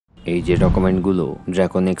এই যে ডকুমেন্টগুলো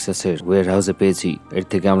ড্রাগন এক্সেসের ওয়্যারহাউসে পেয়েছি, এর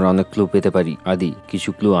থেকে আমরা অনেক ক্লু পেতে পারি। আদি, কিছু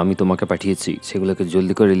ক্লু আমি তোমাকে পাঠিয়েছি, সেগুলোকে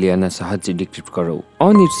জলদি করে লিয়ানার সাহায্যে ডিক্রিপ্ট করো।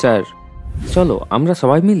 অনিট স্যার, চলো আমরা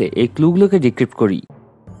সবাই মিলে এই ক্লুগুলোকে ডিক্রিপ্ট করি।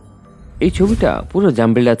 এই ছবিটা পুরো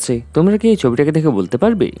জাম্বেল আছে। তোমরা কি এই ছবিটাকে দেখে বলতে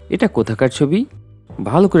পারবে এটা কোথাকার ছবি?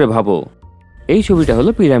 ভালো করে ভাবো। এই ছবিটা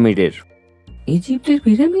হলো পিরামিডের। ইজিপ্টের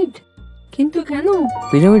পিরামিড? কিন্তু কেন?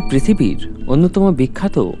 পিরামিড পৃথিবীর অন্যতম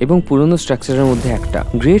বিখ্যাত এবং পুরনো স্ট্রাকচারের মধ্যে একটা।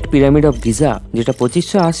 গ্রেট পিরামিড অফ গিজা, যেটা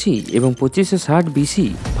 2580 এবং 2560 বিসি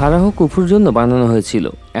ফারাহ কুফুর জন্য বানানো হয়েছিল।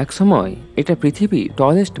 এক সময় এটা পৃথিবীর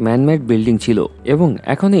টলেস্ট ম্যানমেড বিল্ডিং ছিল এবং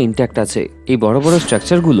এখনো ইন্ট্যাক্ট আছে। এই বড় বড়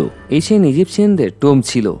স্ট্রাকচারগুলো এশিয়ান ইজিপশিয়ানদের টোম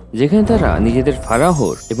ছিল, যেখানে তারা নিজেদের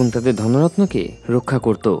ফারাহর এবং তাদের ধনরত্নকে রক্ষা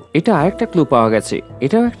করত। এটা আরেকটা ক্লু পাওয়া গেছে,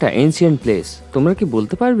 এটাও একটা এনশিয়েন্ট প্লেস। তোমরা কি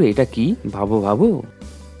বলতে পারবে এটা কি? ভাবো ভাবো।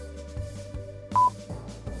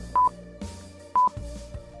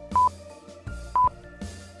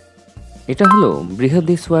 এটা হলো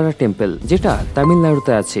বৃহদেশ্বরা টেম্পল, যেটা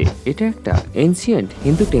তামিলনাড়ুতে আছে। এটা একটা এনশিয়েন্ট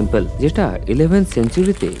হিন্দু টেম্পল, যেটা 11th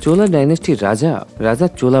সেঞ্চুরিতে চোলা ডাইনেস্টির রাজা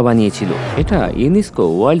চোলা বানিয়েছিল। এটা ইউনেস্কো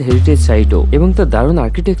ওয়ার্ল্ড হেরিটেজ সাইটও এবং তার দারুণ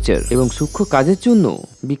আর্কিটেকচার এবং সূক্ষ্ম কাজের জন্য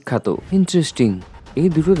বিখ্যাত। ইন্টারেস্টিং। এই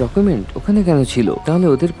দুটো ডকুমেন্ট ওখানে কেন ছিল? তাহলে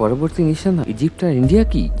ওদের পরবর্তী নিশানা ইজিপ্ট আর ইন্ডিয়া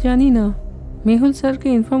কি? জানি না, মেহুল স্যারকে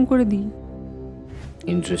ইনফর্ম করে দিই।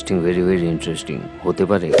 Interesting, very very interesting. হতে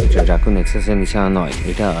পারে এটা ড্রাগন এক্সেসের নিশানা নয়,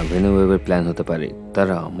 এটা ভেনুওয়েবের প্ল্যান হতে পারে।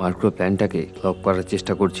 তারা মার্কোর প্ল্যানটাকে লক করার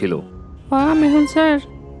চেষ্টা করছিল। Mehul sir,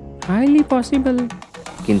 highly possible.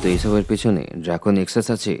 কিন্তু এসবের পেছনে ড্রাগন এক্সেস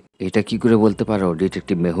আছে, এটা কি করে বলতে পারো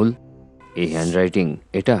ডিটেকটিভ মেহুল? এই হ্যান্ডরাইটিং,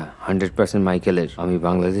 এটা 100% মাইকেলের। আমি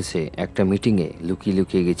বাংলাদেশে একটা মিটিংয়ে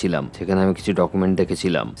লুকিয়ে গেছিলাম, সেখানে আমি কিছু ডকুমেন্ট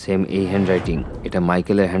দেখেছিলাম, সেম এই হ্যান্ডরাইটিং। এটা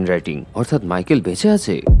মাইকেলের হ্যান্ডরাইটিং, অর্থাৎ মাইকেল বেঁচে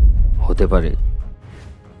আছে। হতে পারে।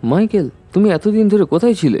 মাইকেল, তুমি এতদিন ধরে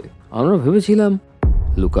কোথায় ছিলে? আমরা ভেবেছিলাম।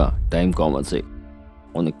 লুকা, টাইম কম আছে,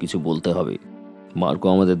 অনেক কিছু বলতে হবে। মার্কো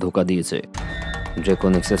আমাদের ধোকা দিয়েছে,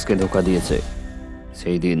 ড্রাগন এক্সেসকে ধোকা দিয়েছে।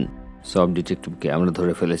 সেই দিন সব ডিটেকটিভকে আমরা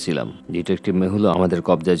ধরে ফেলেছিলাম। ডিটেকটিভ মেহুলও আমাদের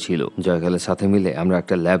কবজায় ছিল। জয়কালের সাথে মিলে আমরা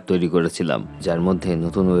একটা ল্যাব তৈরি করেছিলাম, যার মধ্যে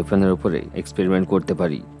নতুন ওয়েপনের উপরে এক্সপেরিমেন্ট করতে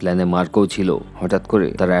পারি। প্ল্যানে মার্কও ছিল। হঠাৎ করে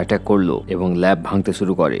তারা অ্যাটাক করলো এবং ল্যাব ভাঙতে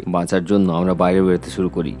শুরু করে। বাঁচার জন্য আমরা বাইরে বেরোতে শুরু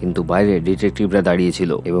করি, কিন্তু বাইরে ডিটেকটিভরা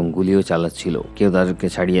দাঁড়িয়েছিল এবং গুলিও চালাচ্ছিল। কেউ তাদেরকে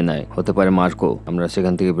ছাড়িয়ে নেয়, হতে পারে মার্কো। আমরা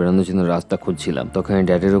সেখান থেকে বেরোনোর জন্য রাস্তা খুঁজছিলাম, তখন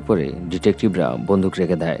ড্যাডের উপরে ডিটেকটিভরা বন্দুক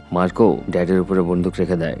রেখে দেয়। মার্কো ড্যাডের উপরে বন্দুক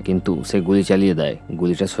রেখে দেয়, কিন্তু সে গুলি চালিয়ে দেয়।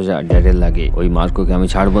 গুলিটা সোজা ড্যাডের লাগে। ওই মার্কোকে আমি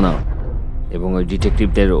ছাড়বো না, এবং ওই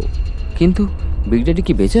ডিটেকটিভদেরও। কিন্তু বিগ ড্যাডি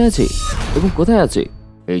কি বেঁচে আছে এবং কোথায় আছে?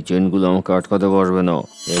 এই চেনগুলো আমাকে আটকাতে পারবে না।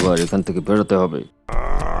 এবার এখান থেকে বেরোতে হবে।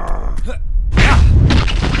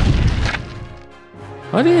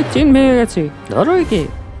 আরে, চেন ভেঙে গেছে, ধরো একে।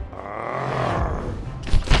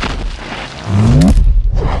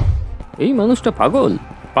 এই মানুষটা পাগল,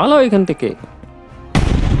 পালাও এখান থেকে।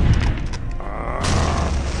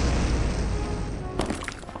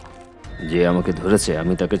 যে আমাকে ধরেছে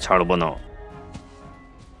আমি তাকে ছাড়বো না।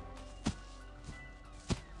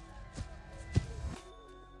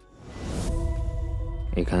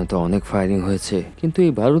 এখানে তো অনেক ফায়ারিং হয়েছে, কিন্তু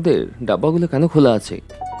এই বারুদের ডাব্বাগুলো কেন খোলা আছে?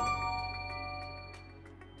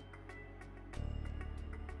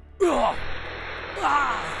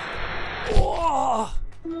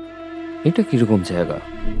 এটা কিরকম জায়গা?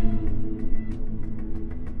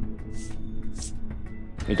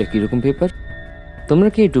 এটা কিরকম পেপার? তোমরা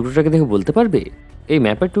কি এই টুকরোটাকে দেখে বলতে পারবে এই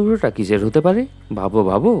ম্যাপের টুকরোটা কিসের হতে পারে? ভাবো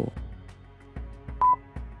ভাবো।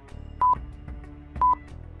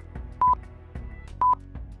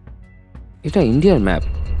 এটা ইন্ডিয়ার ম্যাপ,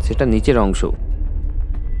 সেটা নিচের অংশ।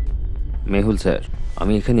 মেহুল স্যার,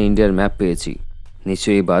 আমি এখানে ইন্ডিয়ার ম্যাপ পেয়েছি।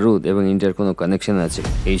 নিশ্চয়ই বারুদ এবং ইন্ডিয়ার কোনো কানেকশন আছে।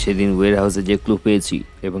 এই সেদিন ওয়্যার হাউসে যে ক্লু পেয়েছি,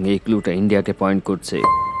 এবং এই ক্লুটা ইন্ডিয়াকে পয়েন্ট করছে।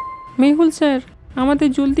 মেহুল স্যার, আমাদের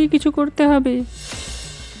জলদি কিছু করতে হবে।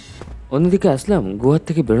 অন্যদিকে আসলাম গুহার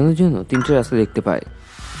থেকে বেরোনোর জন্য 3টে রাস্তা দেখতে পায়।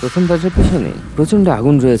 প্রথম দরজার পিছনে প্রচন্ড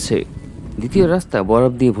আগুন রয়েছে, দ্বিতীয় রাস্তা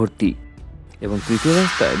বরফ দিয়ে ভর্তি, এবং তৃতীয়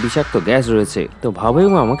রাস্তায় বিষাক্ত গ্যাস রয়েছে। তো ভাবো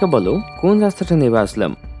এবং আমাকে বলো কোন রাস্তাটা নেবে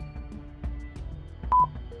আসলাম।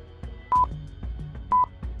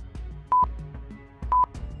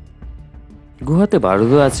 গুহাতে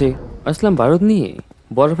বারুদও আছে। আসলাম বারুদ নিয়ে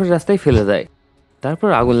বরফের রাস্তায় ফেলে দেয়, তারপর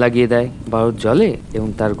আগুন লাগিয়ে দেয়। বারুদ জ্বলে এবং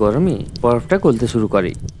তার গরমে বরফটা গলতে শুরু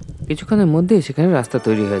করে। কিছুক্ষণের মধ্যে সেখানে রাস্তা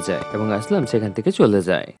তৈরি হয়ে যায় এবং আসলাম সেখান থেকে চলে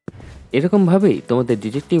যায়। এরকম ভাবেই তোমাদের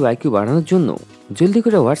ডিটেকটিভ আইকিউ বাড়ানোর জন্য জলদি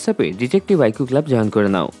করে হোয়াটসঅ্যাপে ডিটেকটিভ আইকিউ ক্লাব জয়েন করে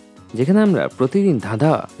নাও, যেখানে আমরা প্রতিদিন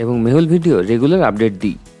ধাঁধা এবং মেহুল ভিডিও রেগুলার আপডেট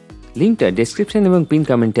দিই। লিঙ্কটা ডেসক্রিপশন এবং পিন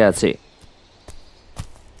কমেন্টে আছে।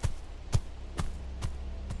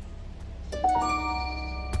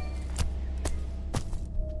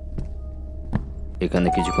 এখানে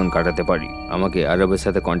কিছুক্ষণ কাটাতে পারি। আমাকে আরবের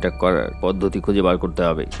সাথে কন্ট্যাক্ট করার পদ্ধতি খুঁজে বার করতে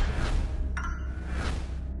হবে।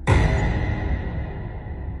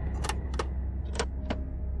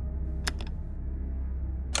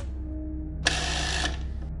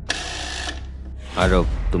 আরব,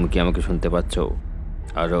 তুমি কি আমাকে শুনতে পাচ্ছ?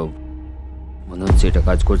 আরব, মনে হচ্ছে এটা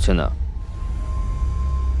কাজ করছে না।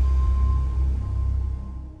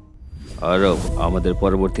 আরব, আমাদের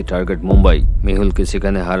পরবর্তী টার্গেট মুম্বাই। মেহুলকে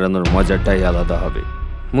সেখানে হারানোর মজাটাই আলাদা হবে।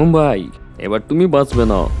 মুম্বাই, এবার তুমি বাঁচবে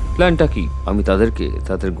না। প্ল্যানটা কি? আমি তাদেরকে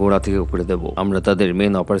তাদের গোড়া থেকে উপড়ে দেব। আমরা তাদের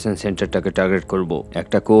মেন অপারেশন সেন্টারটাকে টার্গেট করব।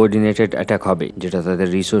 একটা কোঅর্ডিনেটেড অ্যাটাক হবে যেটা তাদের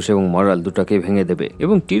রিসোর্স এবং মরাল দুটাকে ভেঙে দেবে।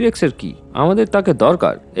 এবং টিরেক্সের কি? আমাদের তাকে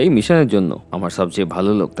দরকার এই মিশনের জন্য। আমার সবচেয়ে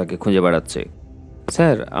ভালো লোক তাকে খুঁজে বেড়াচ্ছে।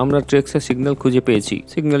 স্যার, আমরা ট্রেক্সের সিগন্যাল খুঁজে পেয়েছি।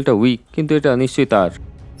 সিগন্যালটা উইক, কিন্তু এটা নিশ্চয়ই তার।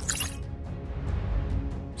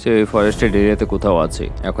 সে ওই ফরেস্টেড এরিয়াতে কোথাও আছে।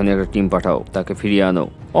 এখনই একটা টিম পাঠাও, তাকে ফিরিয়ে আনো।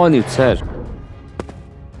 On it sir.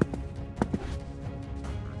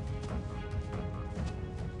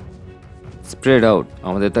 Spread out,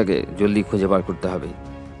 আমাদের তাকে জলদি খুঁজে বার করতে হবে।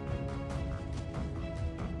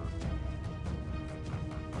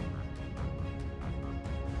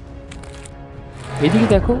 এদিকে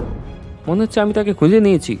দেখো, মনে হচ্ছে আমি তাকে খুঁজে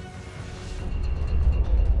নিয়েছি।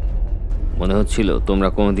 মনে হচ্ছিল তোমরা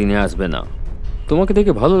কোনোদিনই আসবে না। তোমাকে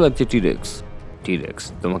দেখে ভালো লাগছে টিরেক্স। টিরেক্স,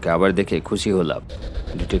 তোমাকে আবার দেখে খুশি হলাম।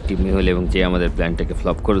 ডিটেকটিভ মেহুল এবং যে আমাদের প্ল্যানটাকে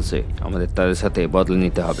ফ্লপ করেছে, আমাদের তাদের সাথে বদলে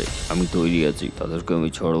নিতে হবে। আমি তৈরি আছি, তাদেরকে আমি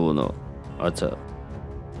ছড়বো না। আচ্ছা,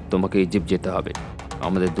 তোমাকে ইজিপ্ট যেতে হবে।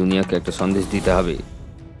 আমাদের দুনিয়াকে একটা সন্দেশ দিতে হবে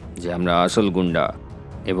যে আমরা আসল গুন্ডা,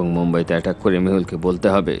 এবং মুম্বাইতে অ্যাটাক করে মেহুলকে বলতে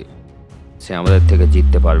হবে সে আমাদের থেকে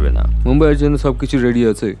জিততে পারবে না। মুম্বাইয়ের জন্য সবকিছু রেডি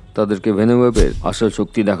আছে। তাদেরকে ভেনোওয়েবের আসল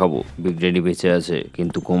শক্তি দেখাবো। বিগ ড্যাডি বেঁচে আছে,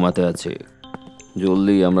 কিন্তু ঘুমাতে আছে।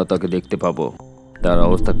 জলদি আমরা তাকে দেখতে পাবো। তার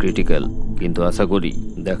অবস্থা ক্রিটিক্যাল, কিন্তু আশা করি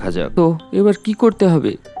দেখা যাক। তো এবার কি করতে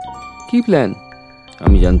হবে? কি প্ল্যান?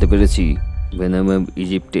 আমি জানতে পেরেছি ভেনোওয়েব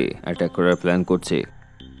ইজিপ্টে অ্যাটাক করার প্ল্যান করছে।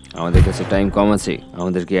 আমাদের কাছে টাইম কম আছে,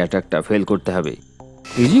 আমাদেরকে অ্যাটাকটা ফেল করতে হবে।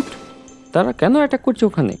 ইজিপ্ট? তারা কেন অ্যাটাক করছে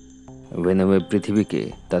ওখানে? ভেনোওয়েব পৃথিবীকে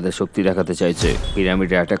তাদের শক্তি দেখাতে চাইছে।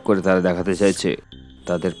 পিরামিডে অ্যাটাক করে তারা দেখাতে চাইছে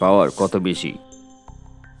তাদের পাওয়ার কত বেশি।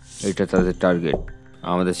 এটা তাদের টার্গেট।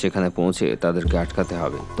 আমাদের সেখানে পৌঁছে তাদেরকে আটকাতে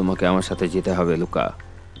হবে। তোমাকে আমার সাথে যেতে হবে, লুকা।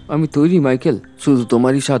 আমি তৈরি মাইকেল, শুধু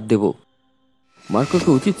তোমারই সাথ দেব। মার্কোকে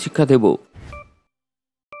উচিত শিক্ষা দেব।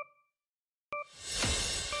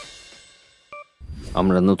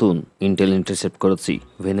 আমরা নতুন ইন্টেল ইন্টারসেপ্ট করেছি।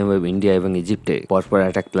 ভেনোওয়েব ইন্ডিয়া এবং ইজিপ্টে পরপর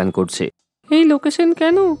অ্যাটাক প্ল্যান করছে। এই লোকেশন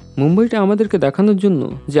কেন? মুম্বাইটা আমাদেরকে দেখানোর জন্য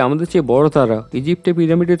যে আমাদের চেয়ে বড় তারা। ইজিপ্টে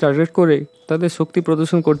পিরামিডে টার্গেট করে তাদের শক্তি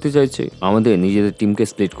প্রদর্শন করতে চাইছে। আমাদের নিজেদের টিমকে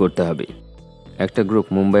স্প্লিট করতে হবে। একটা গ্রুপ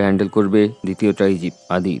মুম্বাই হ্যান্ডেল করবে, দ্বিতীয়টা ইজিপ্ট।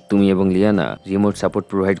 আদি, তুমি এবং লিয়ানা রিমোট সাপোর্ট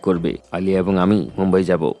প্রোভাইড করবে। আলিয়া এবং আমি মুম্বাই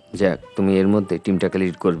যাব। জ্যাক, তুমি এর মধ্যে টিমটাকে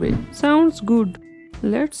লিড করবে। Sounds good,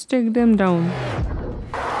 let's take them down.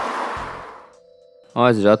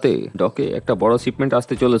 আজ রাতে ডকে একটা বড় শিপমেন্ট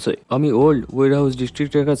আসতে চলেছে। আমি ওল্ড ওয়েরহাউস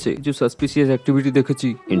ডিস্ট্রিক্টের কাছে কিছু সাসপিসিয়াস অ্যাক্টিভিটি দেখেছি।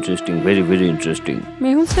 Interesting, very very interesting.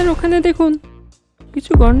 Mehul sir, ওখানে দেখুন,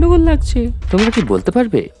 কিছু গন্ডগোল লাগছে। তোমরা কি বলতে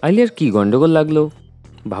পারবে আলিয়ার কি গন্ডগোল লাগলো?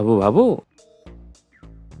 ভাবো ভাবো।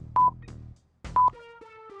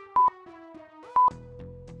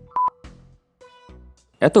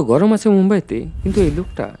 এত গরম আছে মুম্বাইতে, কিন্তু এই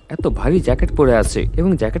লোকটা এত ভারী জ্যাকেট পরে আছে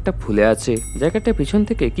এবং জ্যাকেটটা ফুলে আছে। জ্যাকেটটা পিছন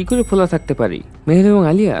থেকে কি করে খোলা থাকতে পারে? মেহুল এবং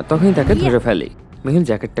আলিয়া তখনই তাকে ধরে ফেলে। মেহুল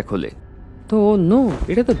জ্যাকেটটা খোলে তো নো,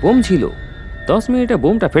 এটা তো বোম ছিল। 10 মিনিটে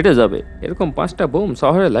বোমটা ফেটে যাবে। এরকম 5টা বোম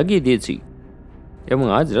শহরে লাগিয়ে দিয়েছি, এবং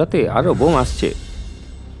আজ রাতে আরো বোম আসছে।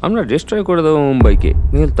 আমরা ডিস্ট্রয় করে দেবো মুম্বাইকে।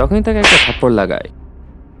 মেহুল তখনই তাকে একটা থাপ্পড় লাগায়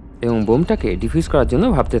এবং বোমটাকে ডিফিউজ করার জন্য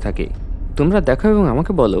ভাবতে থাকে। তোমরা দেখো এবং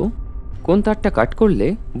আমাকে বলো কোন তারটা কাট করলে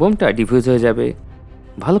বোমটা ডিফিউজ হয়ে যাবে।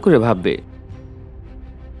 ভালো করে ভাববে।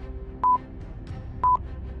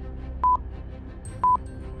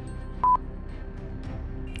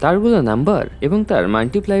 তারগুলো নাম্বার এবং তার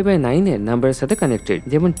মাল্টিপ্লাই বাই 9 এর নাম্বারের সাথে কানেক্টেড।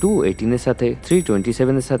 যেমন 218 এর সাথে,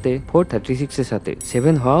 327 এর সাথে, 436 এর সাথে,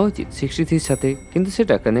 7 হওয়া উচিত 63 এর সাথে, কিন্তু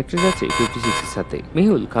সেটা কানেক্টেড আছে 56 এর সাথে।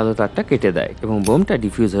 মেহুল কালো তারটা কেটে দেয় এবং বোমটা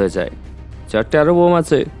ডিফিউজ হয়ে যায়। 4টে আরো বোম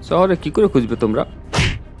আছে। শহরে কি করে খুঁজবে তোমরা?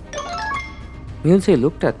 মেহুল সেই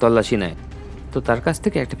লোকটা তল্লাশি নেয়, তো তার কাছ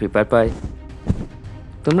থেকে একটা পেপার পায়।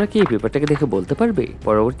 তোমরা কি এই পেপারটাকে দেখে বলতে পারবে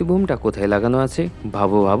পরবর্তী বোমটা কোথায় লাগানো আছে?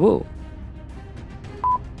 ভাবো ভাবো।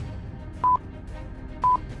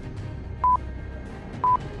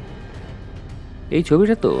 এই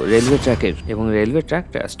ছবিটা তো রেলওয়ে ট্র্যাকের, এবং রেলওয়ে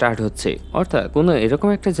ট্র্যাকটা স্টার্ট হচ্ছে, অর্থাৎ কোনো এরকম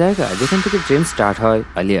একটা জায়গা যেখান থেকে ট্রেন স্টার্ট হয়।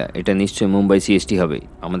 আলিয়া, এটা নিশ্চয়ই মুম্বাই সিএসটি হবে।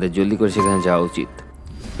 আমাদের জলদি করে সেখানে যাওয়া উচিত।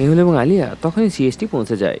 মেহুল এবং আলিয়া তখনই সিএসটি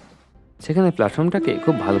পৌঁছে যায়। সেখানে প্ল্যাটফর্মটাকে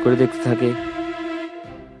খুব ভালো করে দেখতে থাকে।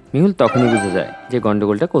 মেহুল তখনই বুঝে যায় যে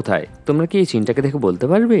গন্ডগোলটা কোথায়। তোমরা কি এই সিনটাকে দেখে বলতে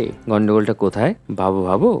পারবে গন্ডগোলটা কোথায়? ভাবো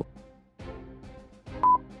ভাবো।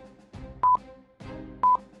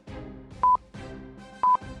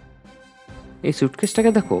 এই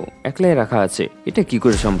সুটকেসটাকে দেখো, একলাই রাখা আছে, এটা কি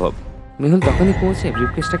করে সম্ভব? মেহুল তখনই পৌঁছে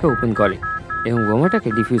ব্রিফকেসটাকে ওপেন করে এবং বোমাটাকে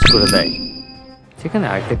ডিফিউজ করে দেয়। সেখানে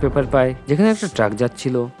আরেকটা পেপার পায় যেখানে একটা ট্রাক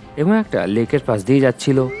যাচ্ছিল এবং একটা লেকের পাশ দিয়ে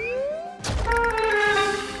যাচ্ছিল।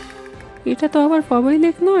 এটা তো আবার পাবাই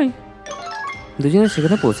লেক নয়। দুজনে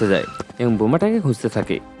সেখানে পৌঁছে যায় এবং বোমাটাকে খুঁজতে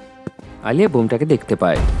থাকে। আলিয়া বোমটাকে দেখতে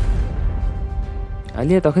পায়।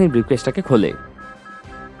 আলিয়া তখনই ব্রিফকেসটাকে খোলে।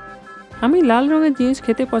 আমি লাল রঙের জিনিস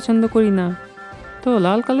খেতে পছন্দ করি না, তো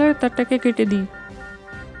লাল কালারের তারটাকে কেটে দিই।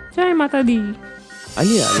 চাই মাথা দিই।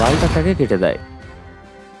 আলিয়া লাল তারটাকে কেটে দেয়।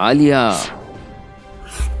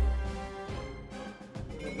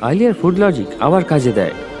 আলিয়ার ফুড লজিক আবার কাজে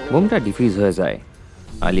দেয়। বোমটা ডিফিউজ হয়ে যায়।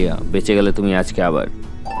 আলিয়া, বেঁচে গেলে তুমি আজকে আবার।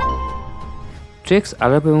 ট্রেক্স,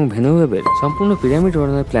 আরব এবং ভেনুওয়েবের সম্পূর্ণ পিরামিড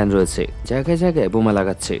বানানোর প্ল্যান রয়েছে। জায়গায় জায়গায় বোমা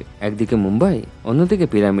লাগাচ্ছে। একদিকে মুম্বাই, অন্যদিকে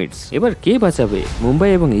পিরামিডস। এবার কে বাঁচাবে মুম্বাই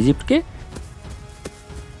এবং ইজিপ্টকে?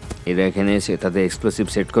 এরা এখানে এসে তাদের এক্সপ্লোসিভ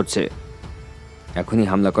সেট করছে। এখনই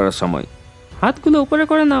হামলা করার সময়। হাতগুলো উপরে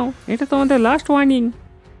করে নাও, এটা তোমাদের লাস্ট ওয়ার্নিং।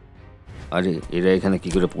 আরে এরা এখানে কি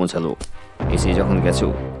করে পৌঁছালো? এসে যখন গেছো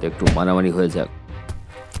তো একটু মারামারি হয়ে যাক।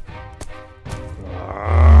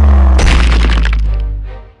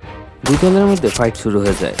 দুই দলের মধ্যে ফাইট শুরু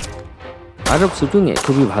হয়ে যায়। আরব শুটিংয়ে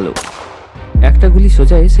খুবই ভালো। একটা গুলি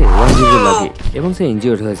সোজা এসে ওয়ানজিরো লাগে এবং সে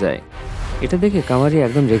ইনজিওর্ড হয়ে যায়। এটা দেখে কামারি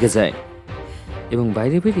একদম রেগে যায় এবং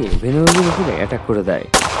বাইরে বেরিয়ে ভেনুওয়েবের উপরে অ্যাটাক করে দেয়।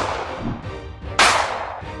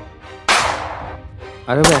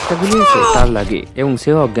 আরবে একটা গুলি এসে তার লাগে এবং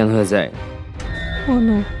সেও অজ্ঞান হয়ে যায়। ও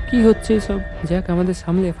নো, কি হচ্ছে এসব? জ্যাক, আমাদের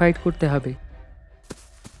সামলে ফাইট করতে হবে।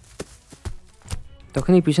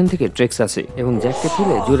 তখনই পিছন থেকে ট্রেক্স আসে এবং জ্যাককে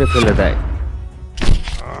তুলে জোরে ফেলে দেয়।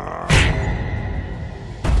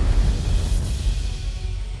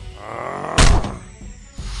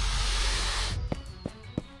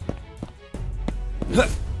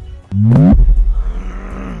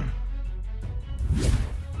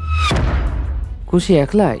 খুশি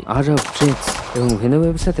একলাই আরব, ট্রেক্স এবং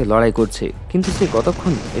ভেনুওয়েবের সাথে লড়াই করছে, কিন্তু সে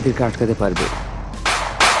কতক্ষণ এদেরকে আটকাতে পারবে?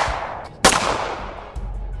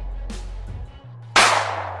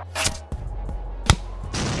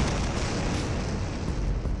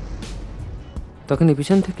 তখনই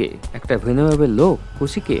পিছন থেকে একটা ভেনুওয়েবের লোক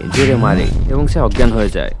খুশিকে জোরে মারে এবং সে অজ্ঞান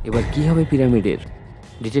হয়ে যায়। এবার কি হবে পিরামিডের?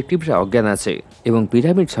 ডিটেকটিভরা অজ্ঞান আছে এবং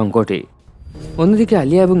পিরামিড সংকটে। অন্যদিকে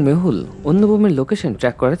আলিয়া এবং মেহুল অন্য বোমের লোকেশন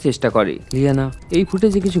ট্র্যাক করার চেষ্টা করে। লিয়ানা, এই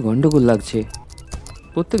ফুটেজে কিছু গন্ডগোল লাগছে।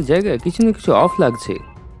 প্রত্যেক জায়গায় কিছু না কিছু অফ লাগছে।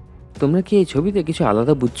 তোমরা কি এই ছবিতে কিছু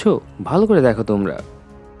আলাদা বুঝছো? ভালো করে দেখো তোমরা।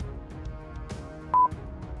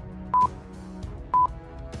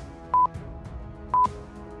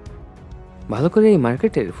 ভালো করে এই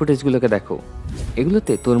মার্কেটের ফুটেজগুলোকে দেখো।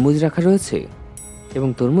 এগুলোতে তরমুজ রাখা রয়েছে এবং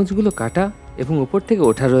তরমুজগুলো কাটা এবং উপর থেকে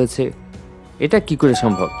ওঠা রয়েছে। এটা কি করে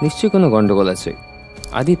সম্ভব? নিশ্চয়ই কোনো গন্ডগোল আছে।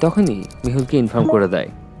 আদি তখনই মেহুলকে ইনফর্ম করে দেয়।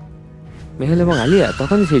 মেহুল এবং আলিয়া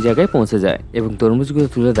তখনই সেই জায়গায় পৌঁছে যায় এবং তরমুজগুলো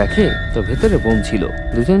তুলে দেখে তো ভেতরে বোম ছিল।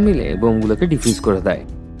 দুজন মিলে বোমগুলোকে ডিফিউজ করে দেয়।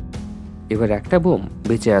 এবার একটা বোম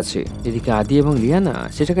বেঁচে আছে। এদিকে আদি এবং লিয়ানা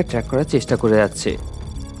সেটাকে ট্র্যাক করার চেষ্টা করে যাচ্ছে।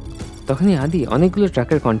 তখনই আদি অনেকগুলো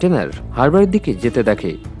ট্রাকের কন্টেনার হারবারের দিকে যেতে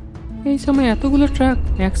দেখে। এই সময় এতগুলো ট্রাক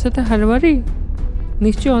একসাথে হারবারে?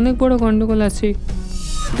 নিশ্চয়ই অনেক বড় গন্ডগোল আছে।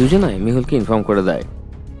 দুজনাই মেহুলকে ইনফর্ম করে দেয়।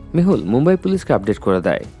 মেহুল মুম্বাই পুলিশকে আপডেট করে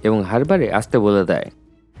দেয় এবং হারবারে আসতে বলে দেয়।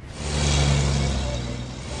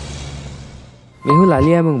 মেহুল,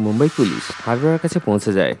 আলিয়া এবং মুম্বাই পুলিশ হারবারের কাছে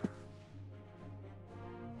পৌঁছে যায়।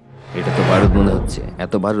 এটা তো বারুদ মনে হচ্ছে।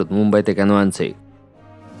 এত বারুদ মুম্বাইতে কেন আনছে?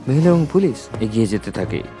 মেহুল এবং পুলিশ এগিয়ে যেতে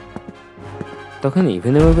থাকে। তখনই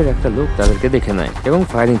ভেনুওয়েবের একটা লোক তাদেরকে দেখে নেয় এবং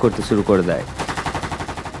ফায়ারিং করতে শুরু করে দেয়।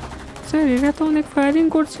 স্যার, এরা তো অনেক ফায়ারিং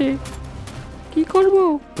করছে, কি করব?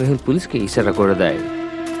 মেহুল পুলিশকে ইশারা করে দেয়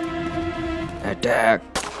অ্যাটাক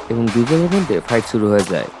এবং দুজনের মধ্যে ফাইট শুরু হয়ে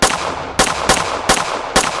যায়।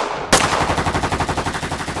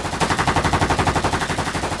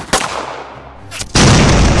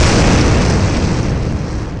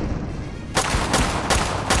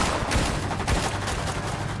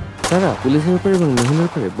 তারা পুলিশের উপরে এবং মেহুলের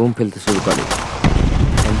উপরে বোম ফেলতে শুরু করে।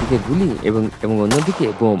 একদিকে গুলি এবং অন্যদিকে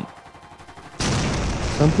বোম।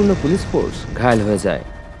 সম্পূর্ণ পুলিশ ফোর্স ঘায়েল হয়ে যায়।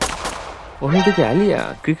 অন্যদিকে আলিয়া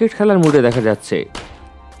ক্রিকেট খেলার মুডে দেখা যাচ্ছে।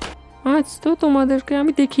 আজ তো তোমাদেরকে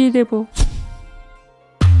আমি দেখিয়ে দেব।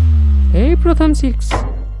 এই প্রথম 6,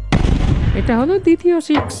 এটা হলো দ্বিতীয়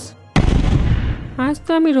 6। আজ তো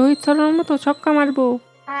আমি রোহিত শর্মার মতো ছক্কা মারবো।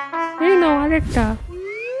 এই নাও আরেকটা।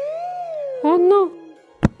 অন্য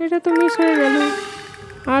এটা তো মিস হয়ে গেল,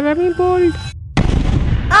 আর আমি বোল্ড।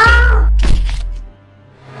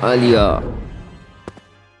 আলিয়া,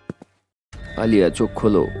 আলিয়া চোখ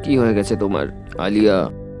খোলো, কি হয়ে গেছে তোমার? আলিয়া,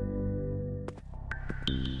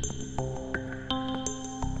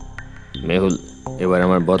 মেহুল, এবার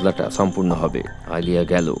আমার বদলাটা সম্পূর্ণ হবে। আলিয়া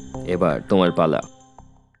গেল, এবার তোমার পালা।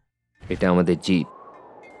 এটা আমাদের জিত।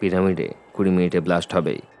 পিরামিডে 20 মিনিটে ব্লাস্ট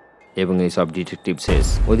হবে এবং এই সব ডিটেকটিভ শেষ।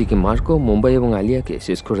 ওদিকে মার্কো মুম্বাই এবং আলিয়াকে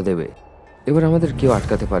শেষ করে দেবে। এবার আমাদের কেউ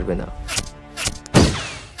আটকাতে পারবে না।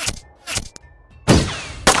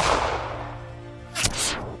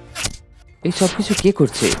 এই সব কিছু কে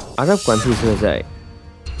করছে? আরব কনফিউজ হয়ে যায়।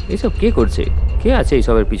 এইসব কে করছে? কে আছে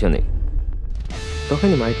এইসবের পিছনে?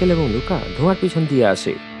 তখনই মাইকেল এবং লুকা ধোঁয়ার পিছন দিয়ে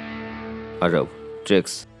আসে। আরব,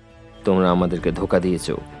 ট্রেক্স, তোমরা আমাদেরকে ধোঁকা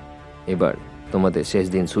দিয়েছো। এবার তোমাদের শেষ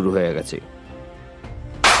দিন শুরু হয়ে গেছে।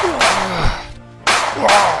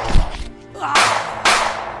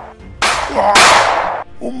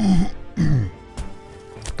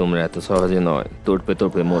 তোমরা এত সহজে নয়, তোড়পে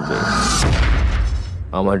তোড়পে মরবে।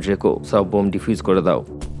 আমার ড্রেকো সব বোম ডিফিউজ করে দাও।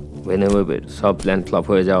 ভেনেওয়েবের সব প্ল্যান ফ্লপ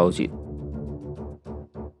হয়ে যাওয়া উচিত।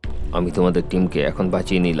 আমি তোমাদের টিমকে এখন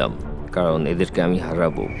বাঁচিয়ে নিলাম, কারণ এদেরকে আমি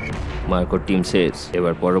হারাবো। মার্কোর টিম শেষ,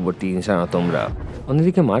 এবার পরবর্তী নিশানা তোমরা।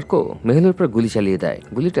 অন্যদিকে মার্কো মেহুলের উপর গুলি চালিয়ে দেয়।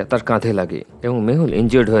 গুলিটা তার কাঁধে লাগে এবং মেহুল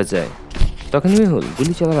ইনজিওর্ড হয়ে যায়। তখন মেহুল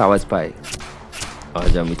গুলি চলার আওয়াজ পায়।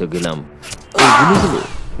 আজ আমি তো গেলাম। এই গুলিগুলো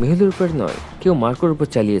মেহুলের উপর নয়, কেউ মার্কোর উপর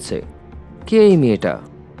চালিয়েছে। কে এই মেয়েটা?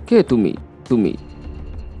 কে তুমি? তুমি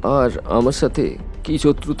আর আমার সাথে কি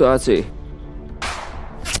শত্রুতা আছে?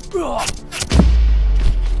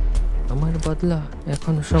 আমার বদলা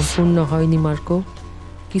এখনো সম্পূর্ণ হয়নি মার্কো।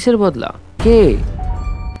 কিসের বদলা? কে?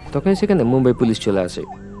 তখন সেখানে মুম্বাই পুলিশ চলে আসে।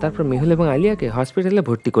 তারপর মেহুল এবং আলিয়াকে হসপিটালে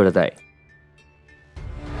ভর্তি করে দেয়।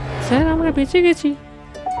 স্যার, আমরা বেঁচে গেছি,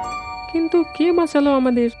 কিন্তু কে বাঁচালো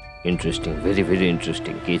আমাদের? Interesting, very very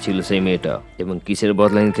interesting. কে ছিল সেই মেয়েটা এবং কিসের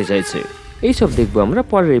বদলা নিতে চাইছে, এইসব দেখবো আমরা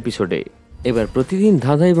পরের এপিসোডে। এবার প্রতিদিন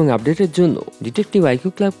ধাঁধা এবং আপডেটের জন্য ডিটেকটিভ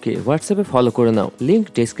আইকিউ ক্লাবকে হোয়াটসঅ্যাপে ফলো করে নাও। লিংক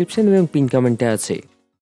ডেসক্রিপশন এবং পিন কমেন্টে আছে।